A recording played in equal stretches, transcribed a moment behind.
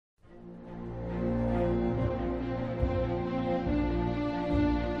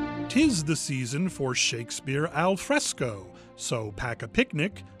'Tis the season for Shakespeare al fresco, so pack a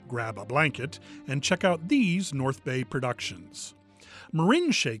picnic, grab a blanket, and check out these North Bay productions.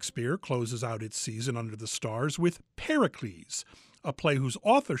 Marin Shakespeare closes out its season under the stars with Pericles, a play whose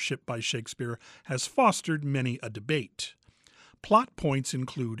authorship by Shakespeare has fostered many a debate. Plot points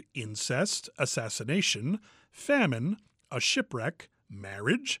include incest, assassination, famine, a shipwreck,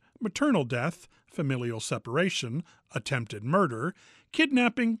 marriage, maternal death, familial separation, attempted murder,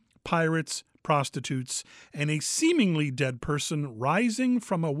 kidnapping, pirates, prostitutes, and a seemingly dead person rising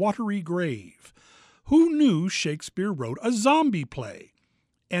from a watery grave. Who knew Shakespeare wrote a zombie play?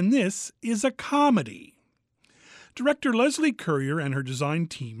 And this is a comedy. Director Leslie Currier and her design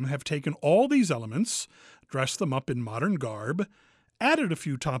team have taken all these elements, dressed them up in modern garb, added a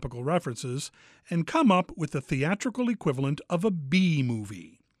few topical references, and come up with the theatrical equivalent of a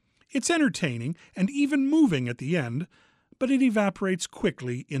B-movie. It's entertaining and even moving at the end, but it evaporates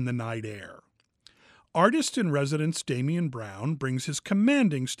quickly in the night air. Artist-in-residence Damian Brown brings his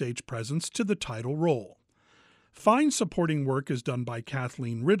commanding stage presence to the title role. Fine supporting work is done by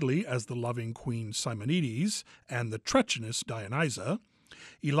Kathleen Ridley as the loving Queen Simonides and the treacherous Dionysa,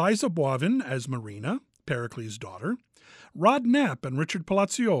 Eliza Boivin as Marina, Pericles' daughter, Rod Knapp and Richard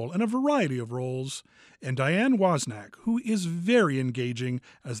Palazziole in a variety of roles, and Diane Wozniak, who is very engaging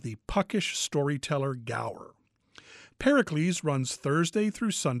as the puckish storyteller Gower. Pericles runs Thursday through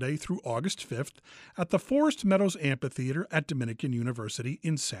Sunday through August 5th at the Forest Meadows Amphitheater at Dominican University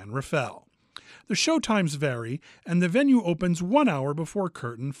in San Rafael. The showtimes vary, and the venue opens 1 hour before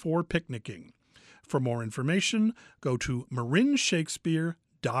curtain for picnicking. For more information, go to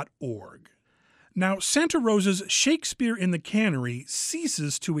marinshakespeare.org. Now, Santa Rosa's Shakespeare in the Cannery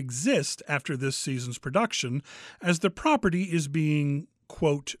ceases to exist after this season's production, as the property is being,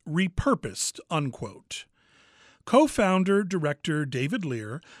 quote, repurposed, unquote. Co-founder, director David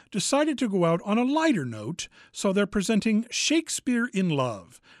Lear decided to go out on a lighter note, so they're presenting Shakespeare in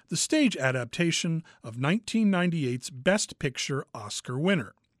Love, the stage adaptation of 1998's Best Picture Oscar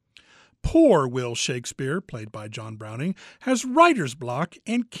winner. Poor Will Shakespeare, played by John Browning, has writer's block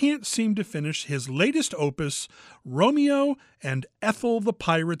and can't seem to finish his latest opus, Romeo and Ethel the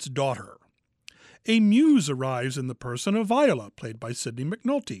Pirate's Daughter. A muse arrives in the person of Viola, played by Sidney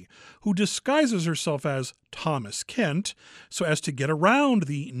McNulty, who disguises herself as Thomas Kent so as to get around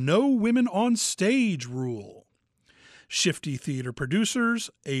the no women on stage rule. Shifty theater producers,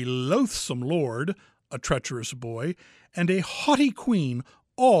 a loathsome lord, a treacherous boy, and a haughty queen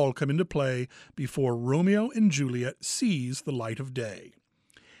all come into play before Romeo and Juliet sees the light of day.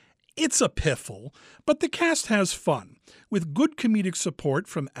 It's a piffle, but the cast has fun, with good comedic support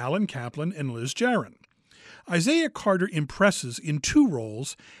from Alan Kaplan and Liz Jaron. Isaiah Carter impresses in 2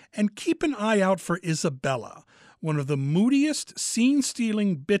 roles, and keep an eye out for Isabella, one of the moodiest,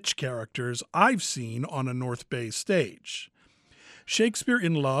 scene-stealing bitch characters I've seen on a North Bay stage. Shakespeare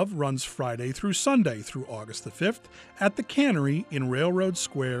in Love runs Friday through Sunday through August the 5th at the Cannery in Railroad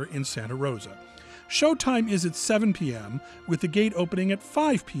Square in Santa Rosa. Showtime is at 7 p.m., with the gate opening at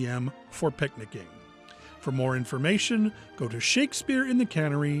 5 p.m. for picnicking. For more information, go to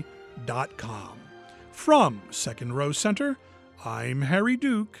shakespeareinthecannery.com. From Second Row Center, I'm Harry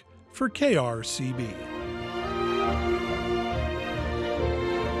Duke for KRCB.